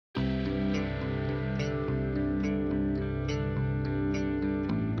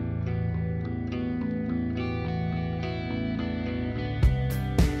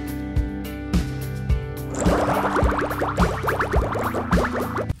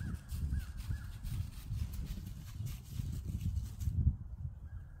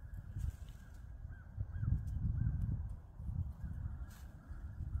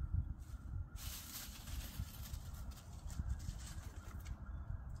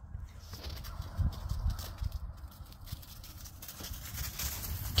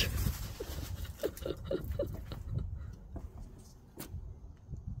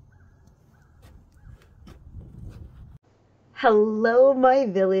Hello, my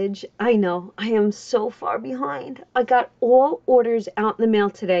village. I know, I am so far behind. I got all orders out in the mail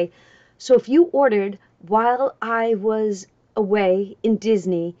today. So if you ordered while I was away in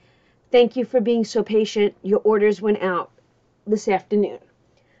Disney, thank you for being so patient. Your orders went out this afternoon.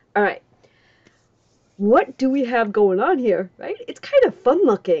 All right. What do we have going on here, right? It's kind of fun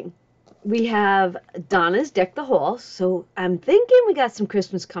looking. We have Donna's Deck the Hall. So I'm thinking we got some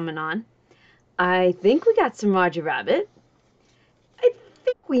Christmas coming on. I think we got some Roger Rabbit. I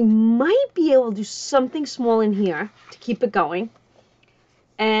think we might be able to do something small in here to keep it going.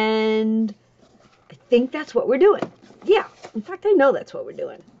 And I think that's what we're doing. Yeah, in fact, I know that's what we're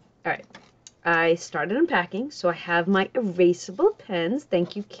doing. All right, I started unpacking, so I have my erasable pens.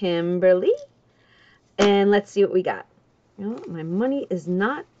 Thank you, Kimberly. And let's see what we got. You know, my money is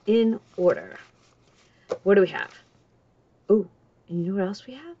not in order. What do we have? Oh, and you know what else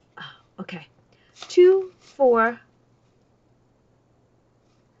we have? Oh, okay. 2, 4,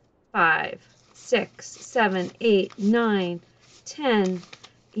 5, 6, 7, 8, 9, 10,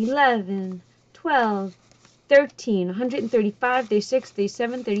 11, 12, 13, 135, 36,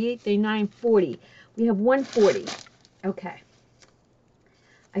 37, 38, 39, 40. We have 140. Okay.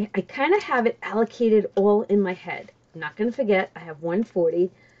 I kind of have it allocated all in my head. I'm not going to forget. I have 140.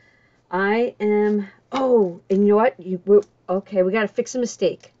 I am... Oh, and you know what? Okay, we got to fix a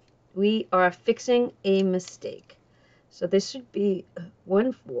mistake. We are fixing a mistake. So this should be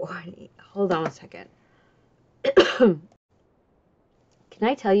 140. Hold on a second. Can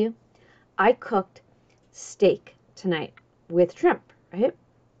I tell you? I cooked steak tonight with shrimp, right?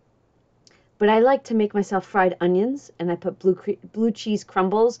 But I like to make myself fried onions, and I put blue cheese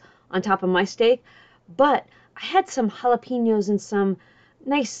crumbles on top of my steak. But I had some jalapenos and some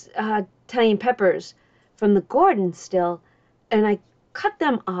nice Italian peppers from the garden still, and I cut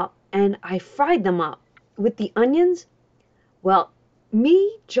them up and I fried them up with the onions. Well,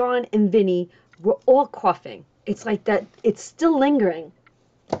 me, John, and Vinny were all coughing. It's like that, it's still lingering.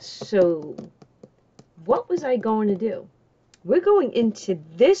 So, what was I going to do? We're going into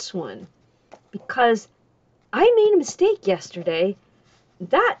this one because I made a mistake yesterday.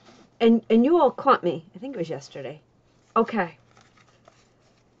 And you all caught me. I think it was yesterday. Okay.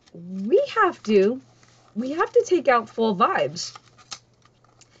 We have to take out Fall Vibes.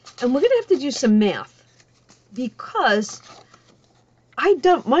 And we're going to have to do some math because I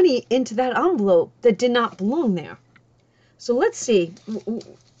dumped money into that envelope that did not belong there. So let's see.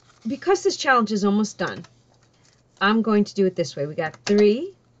 Because this challenge is almost done, I'm going to do it this way. We got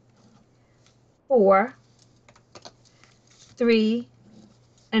 3, 4, 3,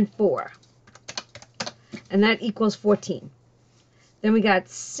 and 4. And that equals 14. Then we got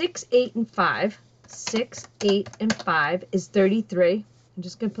 6, 8, and 5. 6, 8, and 5 is 33. I'm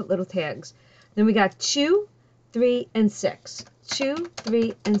just going to put little tags. Then we got 2, 3, and 6. 2,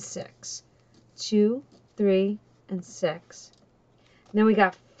 3, and 6. 2, 3, and 6. Then we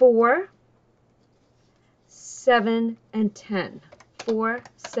got 4, 7, and 10. 4,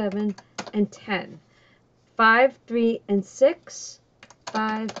 7, and 10. 5, 3, and 6.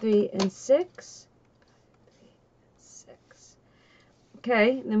 5, 3, and 6. 6.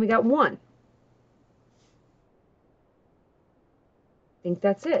 Okay, and then we got 1. I think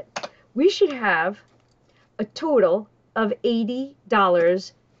that's it. We should have a total of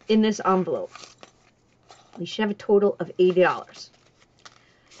 $80 in this envelope. We should have a total of $80.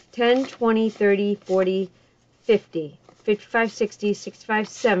 10, 20, 30, 40, 50, 55, 60, 65,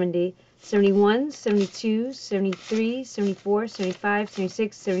 70, 71, 72, 73, 74, 75,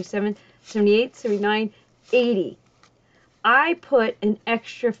 76, 77, 78, 79, 80. I put an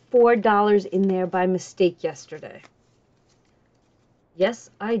extra $4 in there by mistake yesterday. Yes,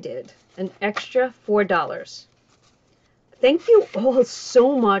 I did. An extra $4. Thank you all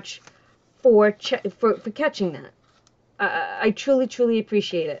so much for catching that. I truly, truly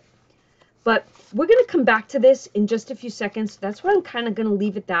appreciate it. But we're going to come back to this in just a few seconds. That's why I'm kind of going to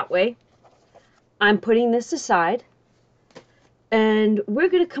leave it that way. I'm putting this aside. And we're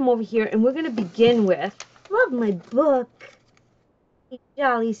going to come over here and we're going to begin with, love my book,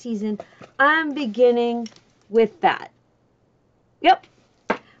 Jolly Season. I'm beginning with that. Yep.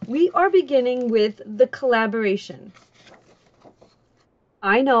 We are beginning with the collaboration.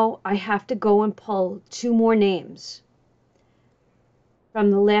 I know I have to go and pull 2 more names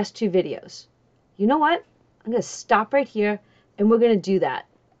from the last 2 videos. You know what? I'm going to stop right here and we're going to do that.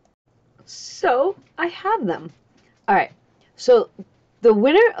 So I have them. All right. So the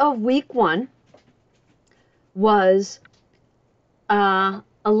winner of week 1 was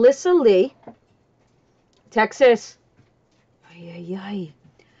Alyssa Lee, Texas. Ay, ay, ay.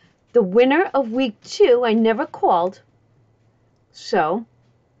 The winner of week 2, I never called, So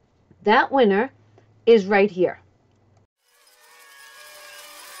that winner is right here.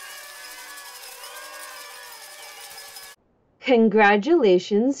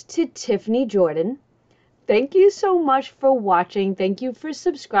 Congratulations to Tiffany Jordan. Thank you so much for watching. Thank you for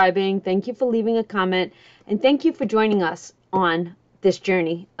subscribing. Thank you for leaving a comment. And thank you for joining us on this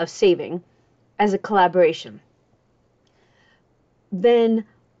journey of saving as a collaboration. Then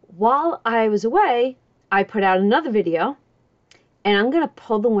while I was away, I put out another video, and I'm going to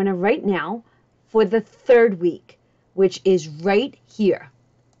pull the winner right now for the 3rd week, which is right here.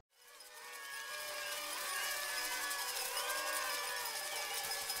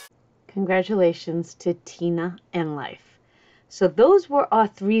 Congratulations to Tina and Life. So those were our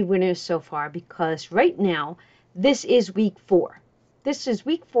 3 winners so far, because right now, this is week 4. This is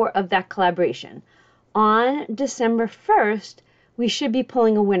week 4 of that collaboration. On December 1st, we should be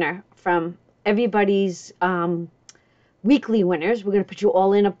pulling a winner from everybody's weekly winners. We're going to put you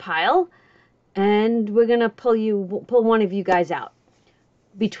all in a pile, and we're going to pull one of you guys out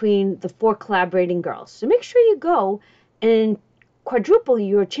between the 4 collaborating girls. So make sure you go and quadruple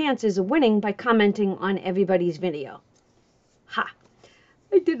your chances of winning by commenting on everybody's video. Ha!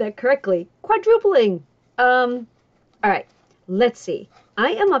 I did that correctly. Quadrupling! Alright, let's see.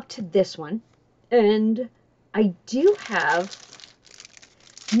 I am up to this one, and I do have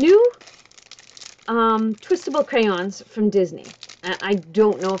new twistable crayons from Disney. I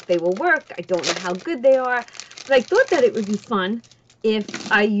don't know if they will work. I don't know how good they are, but I thought that it would be fun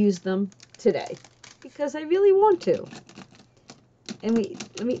if I used them today, because I really want to. And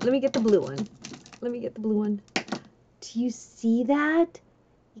let me get the blue one. Let me get the blue one. Do you see that?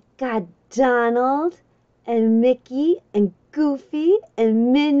 You got Donald and Mickey and Goofy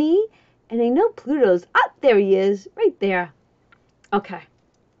and Minnie, and I know Pluto's up there. He is right there. Okay,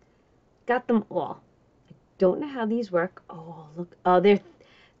 got them all. I don't know how these work. Oh look, oh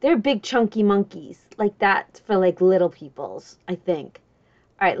they're big chunky monkeys, like that for like little people's, I think.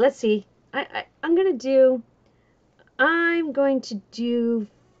 All right, let's see. I'm going to do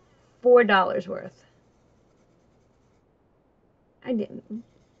 $4 worth. I didn't.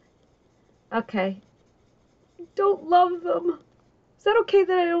 Okay. I don't love them. Is that okay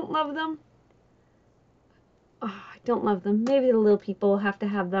that I don't love them? Oh, I don't love them. Maybe the little people will have to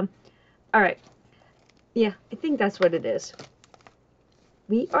have them. All right. Yeah, I think that's what it is.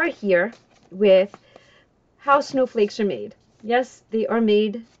 We are here with how snowflakes are made. Yes, they are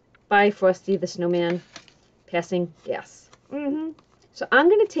made by Frosty the Snowman passing gas. So I'm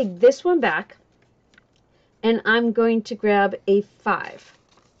going to take this one back, and I'm going to grab a 5.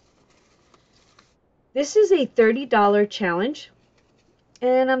 This is a $30 challenge,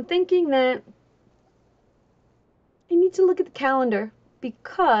 and I'm thinking that I need to look at the calendar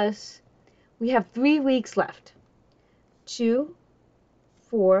because we have 3 weeks left. 2,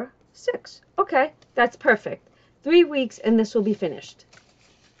 4, 6. Okay, that's perfect. 3 weeks, and this will be finished.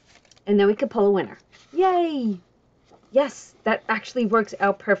 And then we can pull a winner. Yay! Yes, that actually works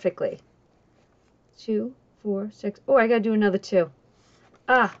out perfectly. 2, 4, 6. Oh, I gotta do another 2.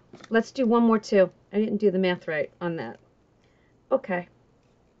 Ah, let's do one more 2. I didn't do the math right on that. Okay.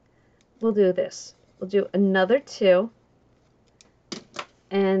 We'll do this. We'll do another 2.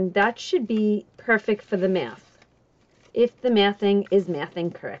 And that should be perfect for the math, if the mathing is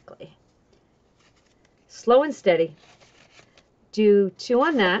mathing correctly. Slow and steady. Do 2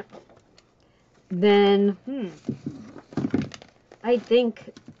 on that. Then, I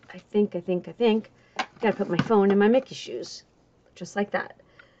think, gotta put my phone in my Mickey shoes, just like that.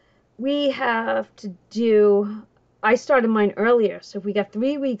 We have to do, I started mine earlier, so if we got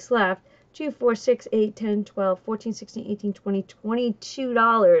 3 weeks left, 2, 4, 6, 8, 10, 12, 14, 16, 18, 20,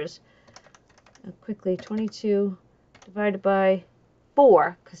 $22. Now quickly, 22 divided by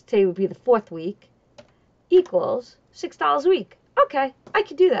 4, because today would be the 4th week, equals $6 a week. Okay, I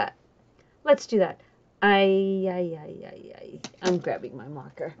could do that. Let's do that. I'm grabbing my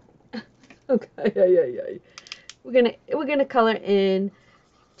marker. Okay, We're gonna color in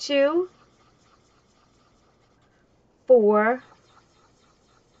 2, 4,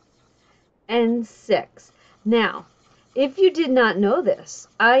 and 6. Now, if you did not know this,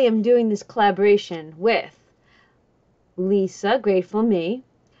 I am doing this collaboration with Lisa, Grateful Me,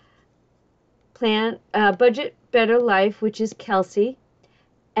 Budget Better Life, which is Kelsey,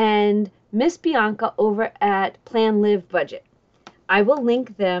 and Miss Bianca over at Plan Live Budget. I will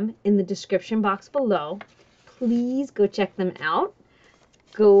link them in the description box below. Please go check them out.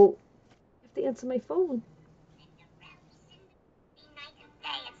 I have to answer my phone.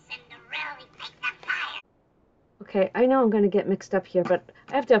 Okay, I know I'm going to get mixed up here, but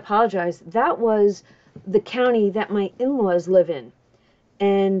I have to apologize. That was the county that my in-laws live in.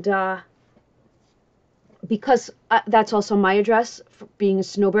 And because that's also my address, for being a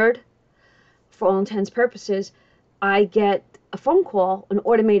snowbird, for all intents and purposes, I get a phone call, an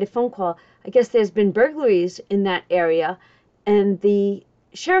automated phone call. I guess there's been burglaries in that area, and the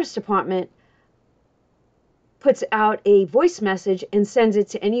sheriff's department puts out a voice message and sends it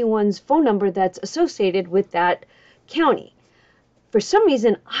to anyone's phone number that's associated with that county. For some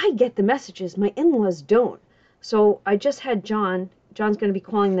reason, I get the messages. My in-laws don't. So I just had John's going to be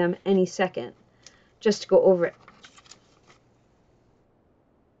calling them any second, just to go over it.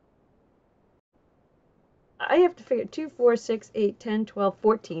 I have to figure 2, 4, 6, 8, 10, 12,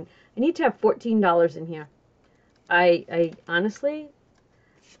 14. I need to have $14 in here. I honestly,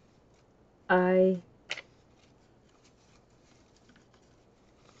 I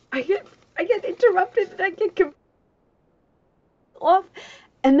get interrupted and I get off,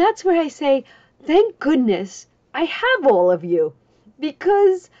 and that's where I say, thank goodness I have all of you,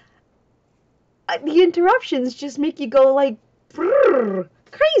 because the interruptions just make you go like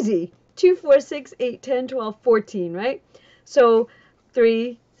crazy. 2, 4, 6, 8, 10, 12, 14, right? So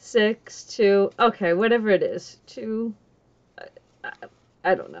 3, 6, 2, okay, whatever it is. 2,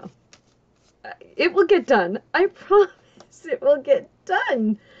 I don't know. It will get done. I promise it will get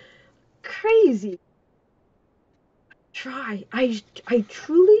done. Crazy. I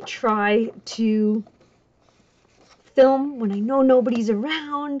truly try to film when I know nobody's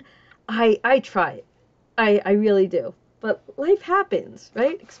around. I try it. I really do. But life happens,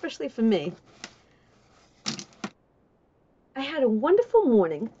 right? Especially for me. I had a wonderful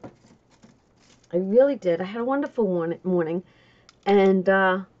morning. I really did. I had a wonderful morning. And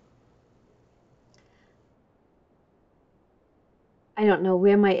I don't know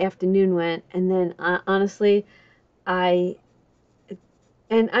where my afternoon went. And then honestly, I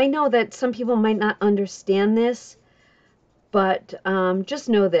know that some people might not understand this, but just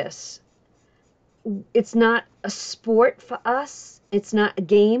know this. It's not a sport for us. It's not a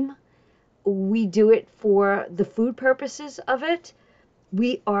game. We do it for the food purposes of it.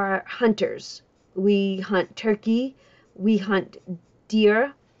 We are hunters. We hunt turkey. We hunt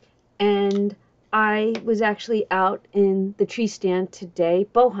deer. And I was actually out in the tree stand today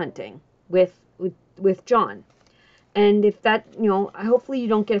bow hunting with John. And if that, hopefully you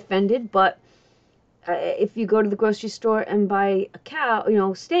don't get offended, but if you go to the grocery store and buy a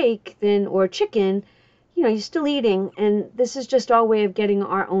cow, steak, then, or chicken, you're still eating. And this is just our way of getting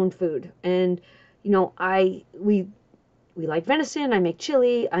our own food. And, we like venison. I make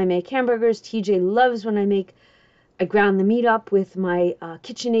chili. I make hamburgers. TJ loves when I ground the meat up with my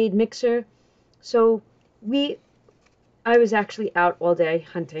KitchenAid mixer. So I was actually out all day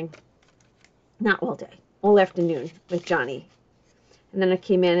hunting. Not all day, all afternoon with Johnny. And then I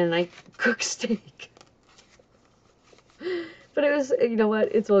came in and I cooked steak. But it was, you know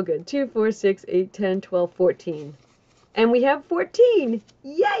what, it's all good. 2, 4, 6, 8, 10, 12, 14. And we have 14.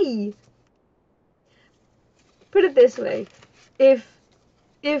 Yay! Put it this way. And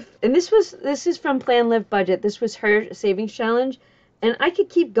this is from Plan Live Budget. This was her savings challenge. And I could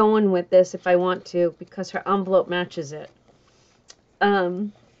keep going with this if I want to, because her envelope matches it.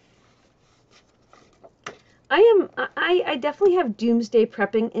 I definitely have doomsday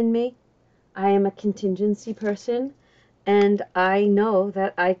prepping in me. I am a contingency person, and I know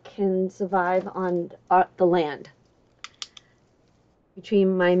that I can survive on the land.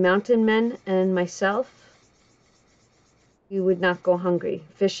 Between my mountain men and myself, you would not go hungry.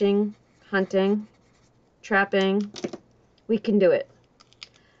 Fishing, hunting, trapping, we can do it.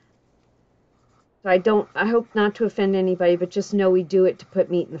 So I hope not to offend anybody, but just know we do it to put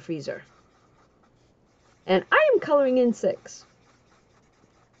meat in the freezer. And I am coloring in 6.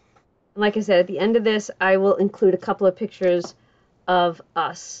 Like I said, at the end of this, I will include a couple of pictures of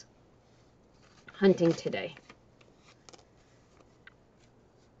us hunting today.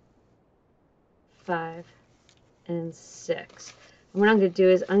 5 and 6. And what I'm going to do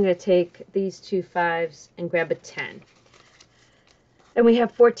is I'm going to take these 2 5s and grab a 10. And we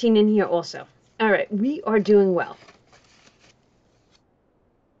have 14 in here also. All right, we are doing well.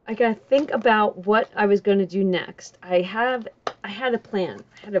 I got to think about what I was going to do next. I had a plan.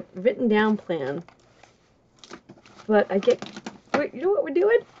 I had a written down plan. But you know what we're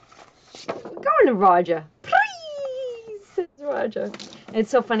doing? We're going to Roger. Please, says Roger. And it's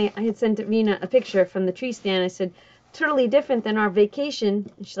so funny. I had sent Rena a picture from the tree stand. I said, totally different than our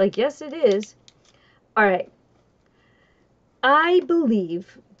vacation. And she's like, yes, it is. All right. I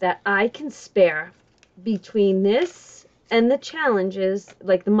believe that I can spare between this and the challenges,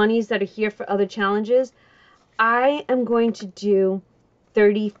 like the monies that are here for other challenges, I am going to do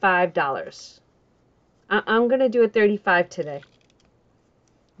 $35. I'm going to do a 35 today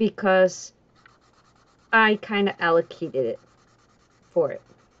because I kind of allocated it for it.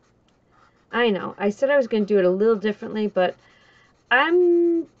 I know. I said I was going to do it a little differently, but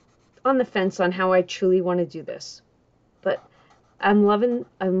I'm on the fence on how I truly want to do this. But I'm loving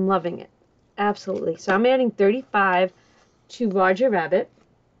it. Absolutely. So I'm adding 35 to Roger Rabbit.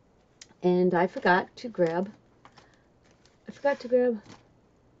 And I forgot to grab. Did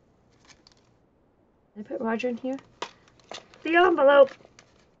I put Roger in here? The envelope.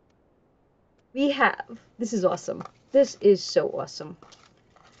 We have. This is awesome. This is so awesome.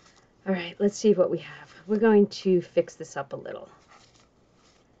 All right, let's see what we have. We're going to fix this up a little.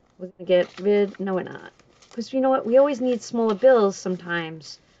 We're going to get rid. No, we're not. Because you know what? We always need smaller bills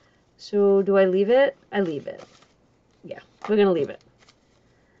sometimes. So do I leave it? I leave it. Yeah, we're going to leave it.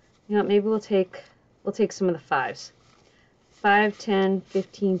 You know what? Maybe we'll take some of the 5s. 5, 10,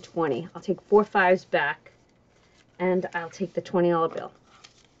 15, 20. I'll take 4 5s back. And I'll take the $20 bill.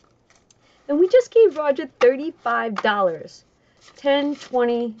 And we just gave Roger $35. 10,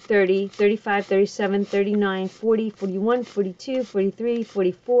 20, 30, 35, 37, 39, 40, 41, 42, 43,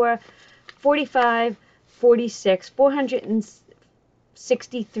 44, 45, 46, $463.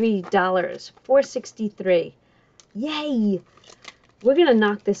 $463. Yay! We're going to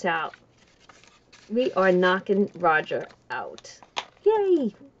knock this out. We are knocking Roger out.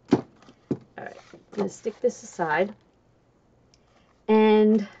 Yay! Alright, I'm going to stick this aside.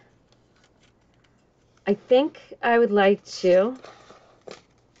 And I think I would like to...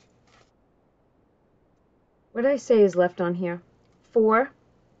 What did I say is left on here? 4,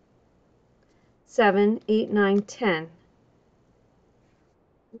 7, 8, 9, 10.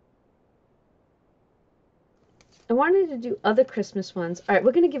 I wanted to do other Christmas ones. Alright,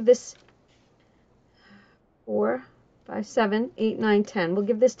 we're going to give this 4, 5, 7, 8, 9, 10. We'll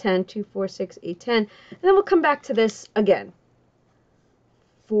give this 10, 2, 4, 6, 8, 10. And then we'll come back to this again.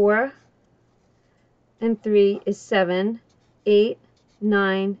 4 and 3 is 7, 8,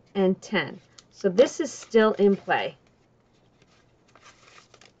 9, and 10. So this is still in play.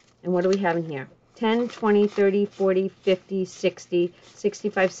 And what do we have in here? 10, 20, 30, 40, 50, 60,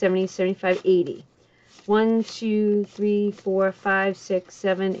 65, 70, 75, 80. 1, 2, 3, 4, 5, 6,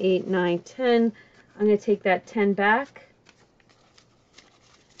 7, 8, 9, 10. I'm going to take that 10 back.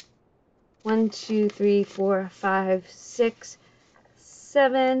 1, 2, 3, 4, 5, 6,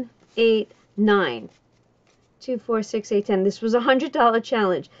 7, 8, 9. 2, 4, 6, 8, 10. This was a $100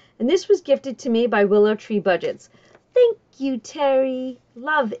 challenge. And this was gifted to me by Willow Tree Budgets. Thank you, Terry.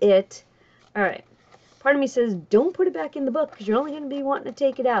 Love it. All right. Part of me says, don't put it back in the book because you're only going to be wanting to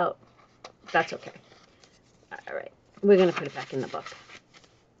take it out. That's okay. All right. We're going to put it back in the book.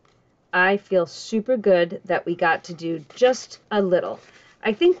 I feel super good that we got to do just a little.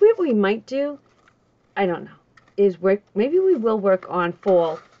 I think what we might do, I don't know, is work. Maybe we will work on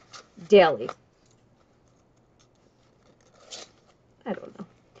fall daily. I don't know.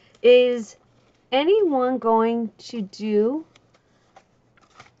 Is anyone going to do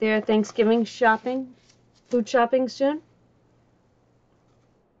their Thanksgiving shopping, food shopping soon?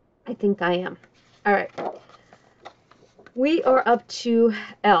 I think I am. All right. We are up to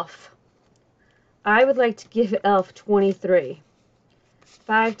Elf. I would like to give Elf 23.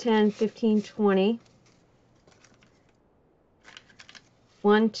 5, 10, 15, 20.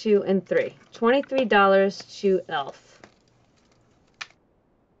 1, 2, and 3. $23 to Elf.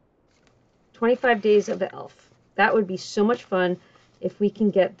 25 days of Elf. That would be so much fun if we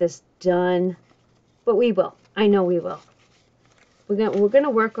can get this done. But we will. I know we will. We're gonna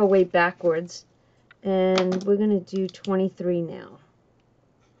work our way backwards, and we're gonna do 23 now.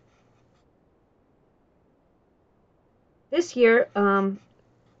 This year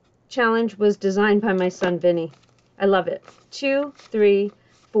challenge was designed by my son Vinny. I love it. 2, 3,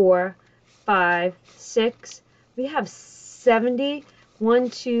 4, 5, 6. We have 70. 1,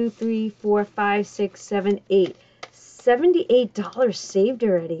 2, 3, 4, 5, 6, 7, 8. $78 saved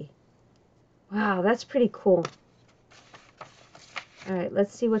already. Wow, that's pretty cool. All right,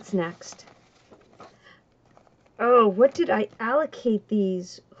 let's see what's next. Oh, what did I allocate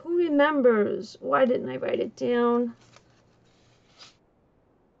these? Who remembers? Why didn't I write it down?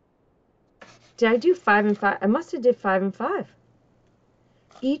 Did I do 5 and 5? I must have did 5 and 5.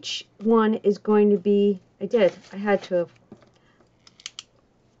 Each one is going to be, I did. I had to have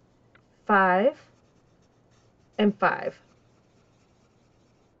 5 and 5.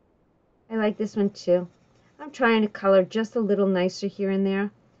 I like this one too. I'm trying to color just a little nicer here and there,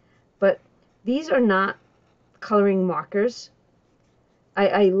 but these are not coloring markers.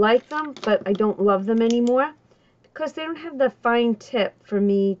 I like them, but I don't love them anymore because they don't have the fine tip for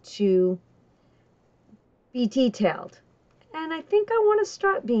me to be detailed. And I think I want to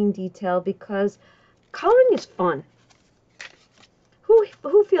start being detailed because coloring is fun.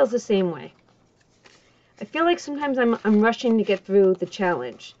 Who feels the same way? I feel like sometimes I'm rushing to get through the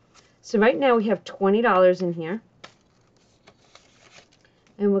challenge. So right now we have $20 in here.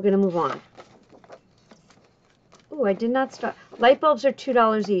 And we're going to move on. Ooh, I did not start. Light bulbs are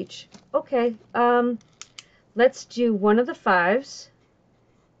 $2 each. Okay, let's do one of the 5s.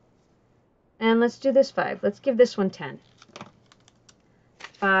 And let's do this 5. Let's give this one 10.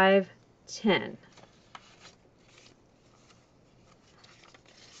 5, 10.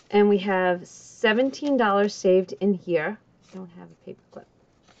 And we have $17 saved in here. I don't have a paper clip.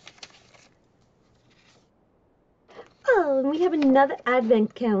 Oh, and we have another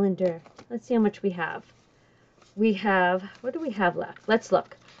advent calendar. Let's see how much we have. We have, what do we have left? Let's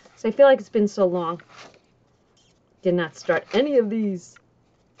look. So I feel like it's been so long. Did not start any of these.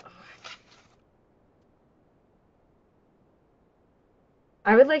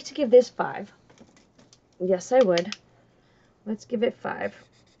 I would like to give this 5. Yes, I would. Let's give it 5.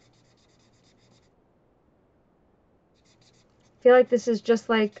 I feel like this is just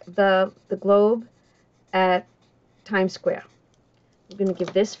like the globe at Times Square. I'm going to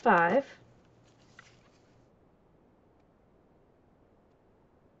give this 5.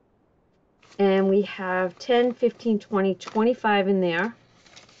 And we have 10, 15, 20, 25 in there.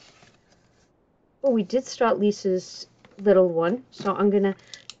 Oh, we did start Lisa's little one. So I'm going to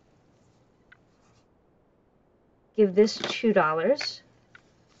give this $2.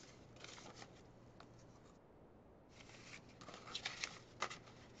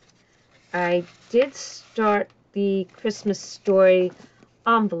 I did start the Christmas Story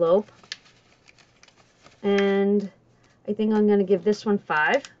envelope. And I think I'm going to give this one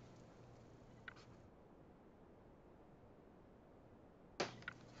 5.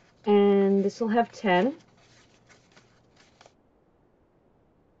 And this will have 10.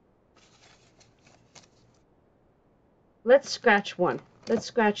 Let's scratch one. Let's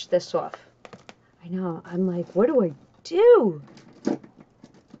scratch this off. I know, I'm like, what do I do?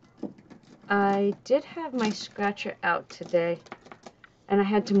 I did have my scratcher out today, and I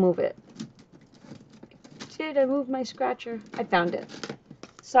had to move it. Did I move my scratcher? I found it.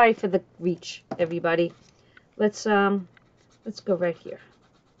 Sorry for the reach, everybody. Let's go right here.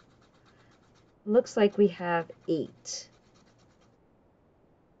 Looks like we have 8.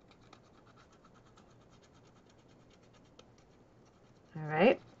 All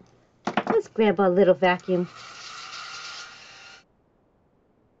right. Let's grab our little vacuum.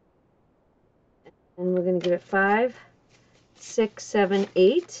 And we're going to give it 5, 6, 7,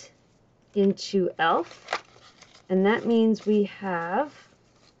 8 into elf. And that means we have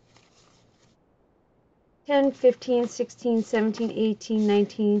 10, 15, 16, 17, 18,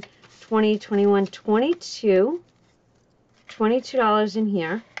 19, 20, 21, 22. $22 in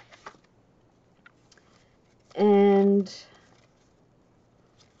here. And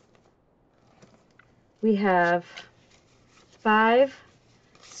we have 5,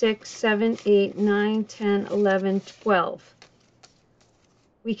 6, 7, 8, 9, 10, 11, 12.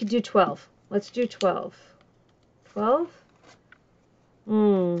 We could do 12. Let's do 12. 12?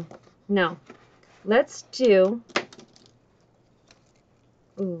 No. Let's do...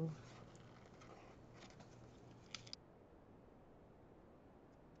 Ooh.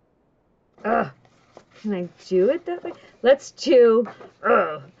 Ugh. Can I do it that way? Let's do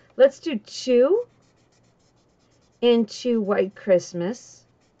 2 into White Christmas.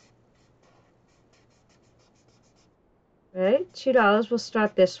 Right? $2. We'll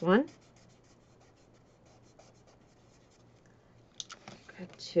start this one. Grab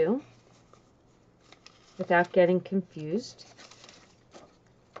 2 without getting confused.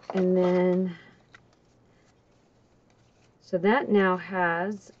 And then, so that now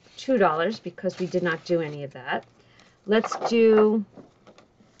has $2 because we did not do any of that. Let's do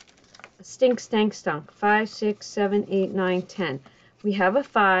a stink, stank, stunk. 5, 6, 7, 8, 9, 10. We have a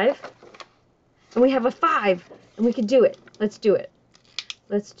 5. And we have a 5. And we can do it. Let's do it.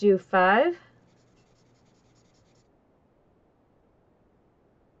 Let's do 5.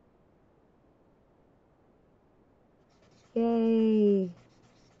 Yay.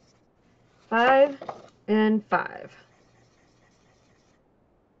 5 and 5.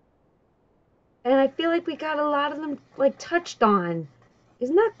 And I feel like we got a lot of them like touched on.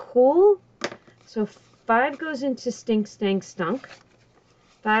 Isn't that cool? So 5 goes into stink, stank, stunk.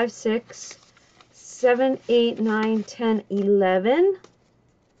 5, 6, 7, 8, 9, 10, 11.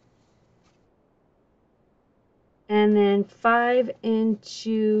 And then 5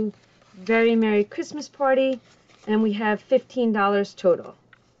 into Very Merry Christmas Party. And we have $15 total.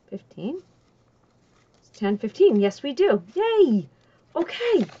 15? It's 10, 15. Yes, we do. Yay!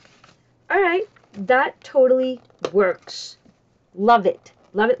 Okay. All right. That totally works. Love it.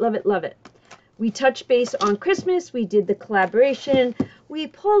 Love it, love it, love it. We touched base on Christmas. We did the collaboration. We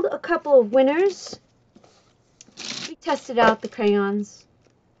pulled a couple of winners. We tested out the crayons.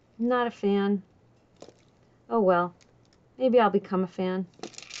 Not a fan. Oh well. Maybe I'll become a fan.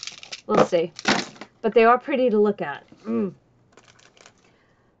 We'll see. But they are pretty to look at.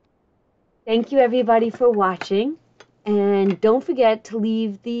 Thank you everybody for watching. And don't forget to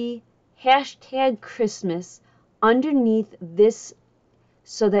leave the hashtag Christmas underneath this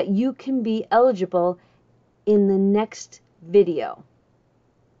so that you can be eligible in the next video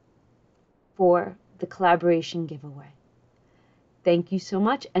for the collaboration giveaway. Thank you so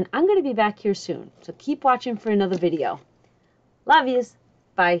much, and I'm going to be back here soon, so keep watching for another video. Love yous.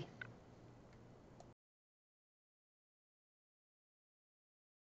 Bye.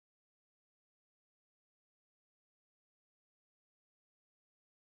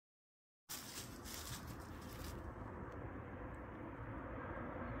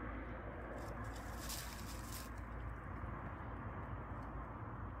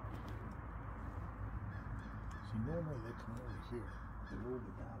 See, normally they come over here. They roll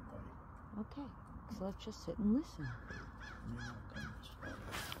it down by. Okay, so let's just sit and listen. You know, come this way.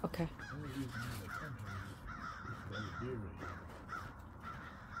 Okay. The only reason they come here is right here.